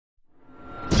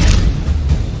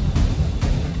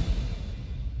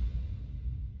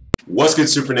What's good,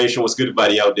 Super Nation? What's good,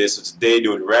 everybody out there? So today,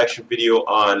 doing a reaction video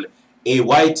on a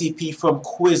YTP from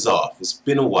Quiz Off. It's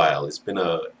been a while. It's been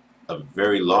a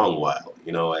very long while.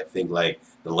 You know, I think like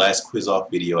the last Quiz Off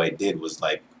video I did was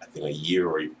like, I think a year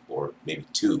or maybe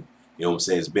two. You know what I'm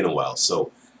saying? It's been a while.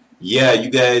 So yeah, you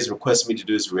guys requested me to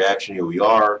do this reaction. Here we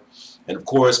are. And of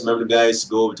course, remember guys to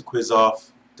go over to Quiz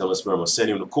Off. Tell us where I'm going to send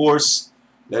you. And of course,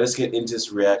 let us get into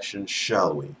this reaction,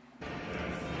 shall we?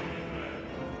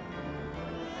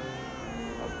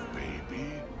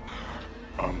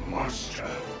 A monster.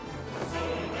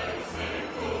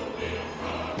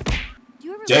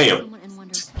 Damn.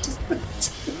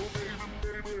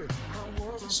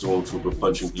 Stormtrooper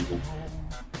punching people.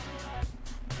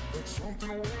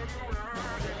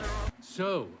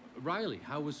 So, Riley,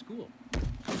 how was school?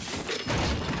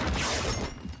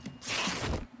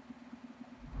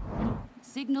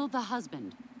 Signal the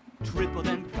husband. Triple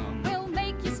then come. We'll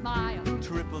make you smile.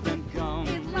 Triple then come.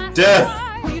 Death.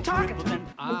 What are you talking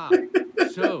about?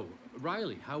 So,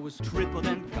 Riley, how was Triple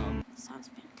then come. Sounds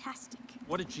fantastic.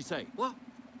 What did she say? What?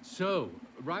 So,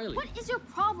 Riley. What is your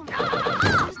problem?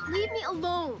 Just leave me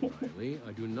alone. Riley,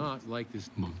 I do not like this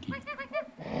monkey.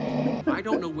 I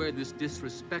don't know where this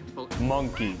disrespectful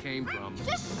Monkey came from.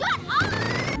 Just shut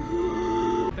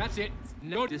up! That's it.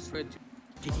 No disrespect.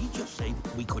 Did he just say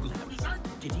we couldn't have dessert?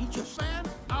 Did he just say?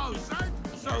 Oh, dessert?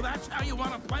 So that's how you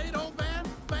want to play it, old man?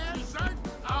 Dessert?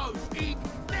 Oh, eat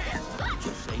this!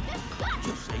 Just say.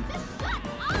 Just say.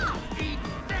 Eat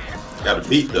this! Got a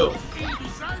beat though. Eat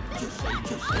dessert? Just say.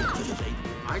 Just say. Just say.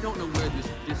 I don't know where this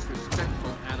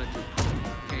disrespectful attitude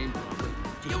came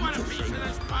from. You want a piece of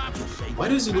this, Pop? Just say. Why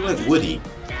does he look like Woody?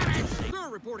 They're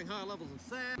reporting high levels of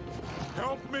sand.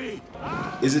 help me.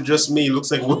 Is it just me? He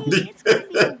looks like Woody.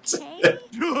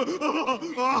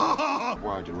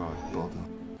 Why'd you run, brother?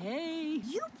 Hey,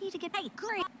 You need to get paid.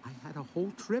 Great. I had a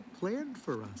whole trip planned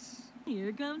for us.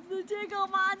 here comes the tickle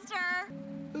monster.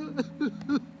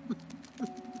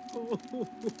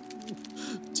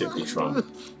 Tickle Trump.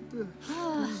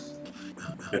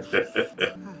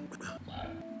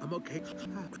 I'm okay.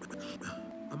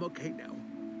 I'm okay now.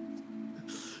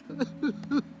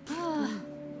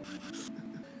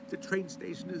 The train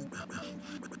station is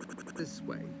this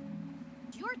way.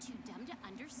 You're too dumb to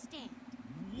understand.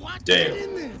 What? Damn.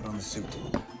 I'm a suit.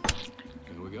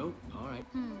 Here we go. All right.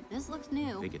 This looks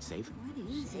new. Think it's safe? What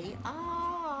is it?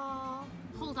 Oh.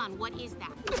 Hold on, what is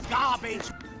that?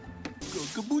 Garbage!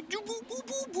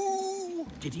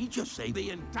 Did he just say The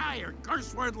entire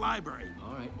curse word library.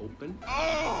 All right. Open.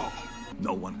 Oh!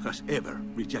 No one has ever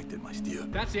rejected my steel.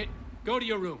 That's it. Go to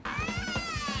your room.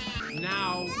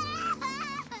 Now.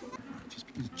 just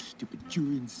because stupid joy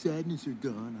and sadness are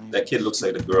gone? That kid looks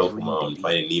like the girl from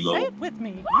Finding Nemo. Say it with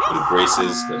me. With the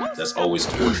braces that's always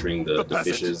torturing the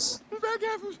fishes.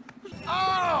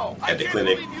 Oh! At the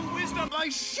clinic. You whizzed on my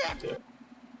shit! Yeah.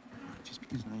 Just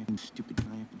because I am stupid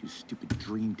and I have to do stupid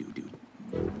dream doo-doo.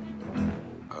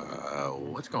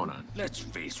 What's going on? Let's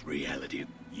face reality.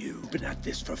 You've been at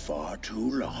this for far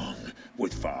too long,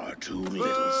 with far too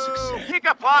little success. Pick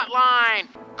a pot line!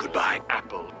 Goodbye,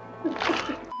 Apple. Yeah,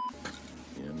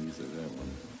 I'm using that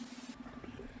one.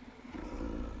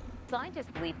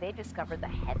 Scientists believe they discovered the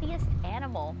heaviest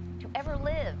animal to ever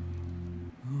live.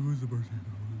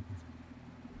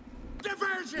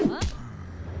 Diversion!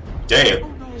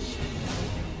 Damn.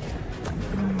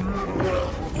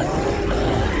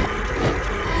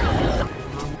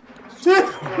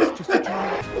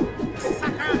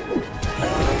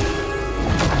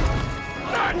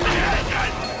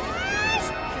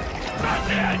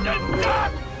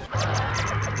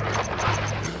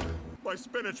 My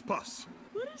spinach puffs.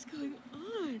 What is going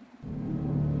on?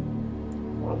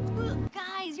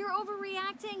 Guys, you're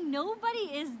overreacting. Nobody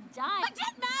is dying. A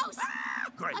dead mouse!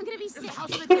 Great. I'm gonna be sick.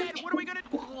 House of the dead, what are we gonna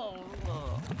do?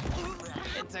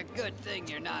 It's a good thing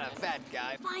you're not a fat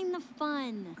guy. Find the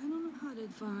fun. I don't know how to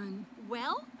find.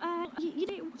 Well,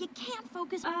 you can't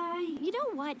focus. You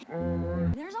know what?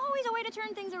 There's always a way to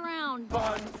turn things around.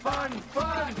 Fun, fun,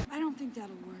 fun! I don't think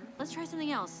that'll work. Let's try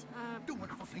something else. The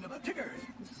wonderful thing about Tigger.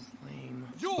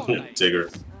 You're late.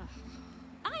 Tigger.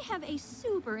 I have a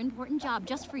super important job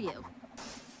just for you.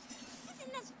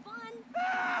 Isn't this fun?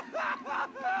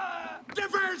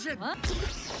 Diversion! What?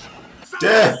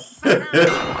 Death. You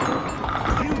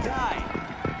die.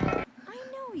 I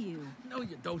know you. No,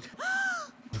 you don't.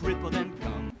 Triple then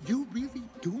come. You really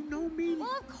do know me?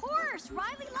 Well, of course.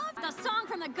 Riley loved the song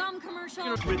from the gum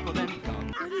commercial. Triple then come.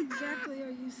 What exactly are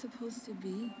you supposed to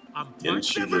be? Didn't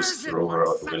she just throw her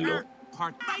out the window?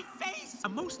 Part my face! A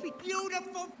mostly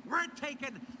beautiful. We're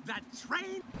taking the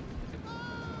train.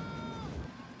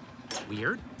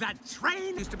 weird. That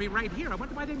train used to be right here. I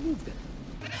wonder why they moved it.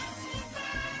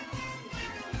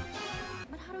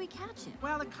 But how do we catch it?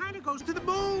 Well, it kind of goes to the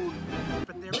moon.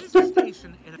 But there is a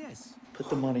station in this. Put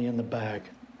the money in the bag.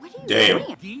 What are you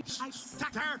Damn. doing? I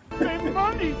stuck her. And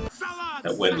money. Fellas.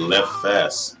 That went left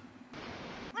fast.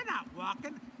 We're not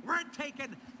walking. We're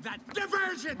taking that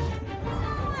diversion.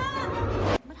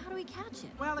 But how do we catch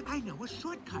it? Well, I know a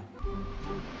shortcut.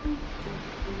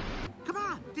 Come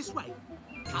on, this way.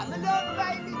 Come along,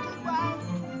 my little one.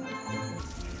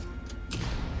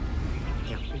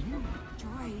 Here for you.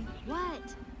 Joy,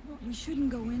 What? we shouldn't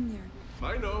go in there.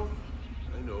 I know.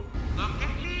 Look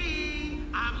at me.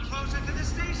 I'm closer to the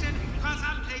station because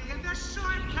I'm taking the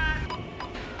shortcut.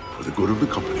 For the good of the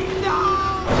company.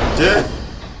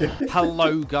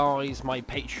 Hello guys, my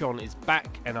Patreon is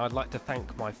back and I'd like to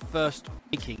thank my first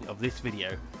making of this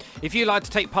video. If you'd like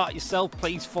to take part yourself,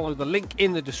 please follow the link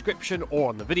in the description or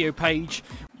on the video page.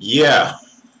 Yeah.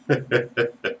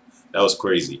 That was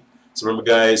crazy. So remember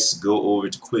guys, go over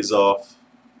to Quiz Off.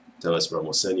 Tell us where I'm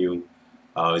gonna send you.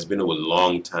 It's been a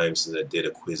long time since I did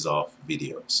a Quiz Off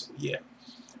video, so yeah.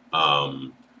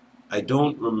 I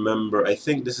don't remember. I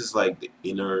think this is like the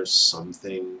inner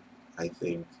something. I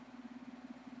think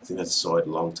I saw it a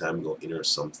long time ago. Inner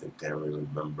something. Can't really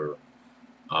remember.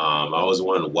 I always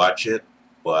wanted to watch it,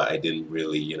 but I didn't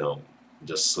really, you know,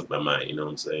 just slip my mind. You know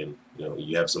what I'm saying? You know,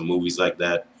 you have some movies like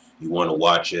that. You want to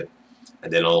watch it,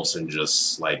 and then all of a sudden,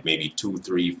 just like maybe 2,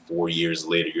 3, 4 years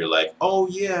later, you're like, oh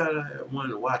yeah, I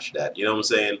wanted to watch that. You know what I'm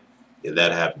saying? Yeah,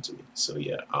 that happened to me. So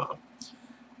yeah,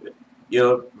 you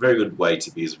know, very good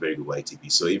YTP is a very good YTP.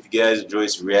 So if you guys enjoy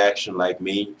this reaction like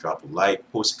me, drop a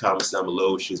like, post a comments down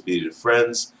below, share this video to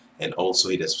friends, and also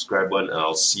hit that subscribe button. And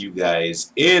I'll see you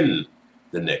guys in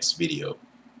the next video.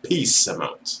 Peace. I'm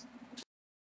out.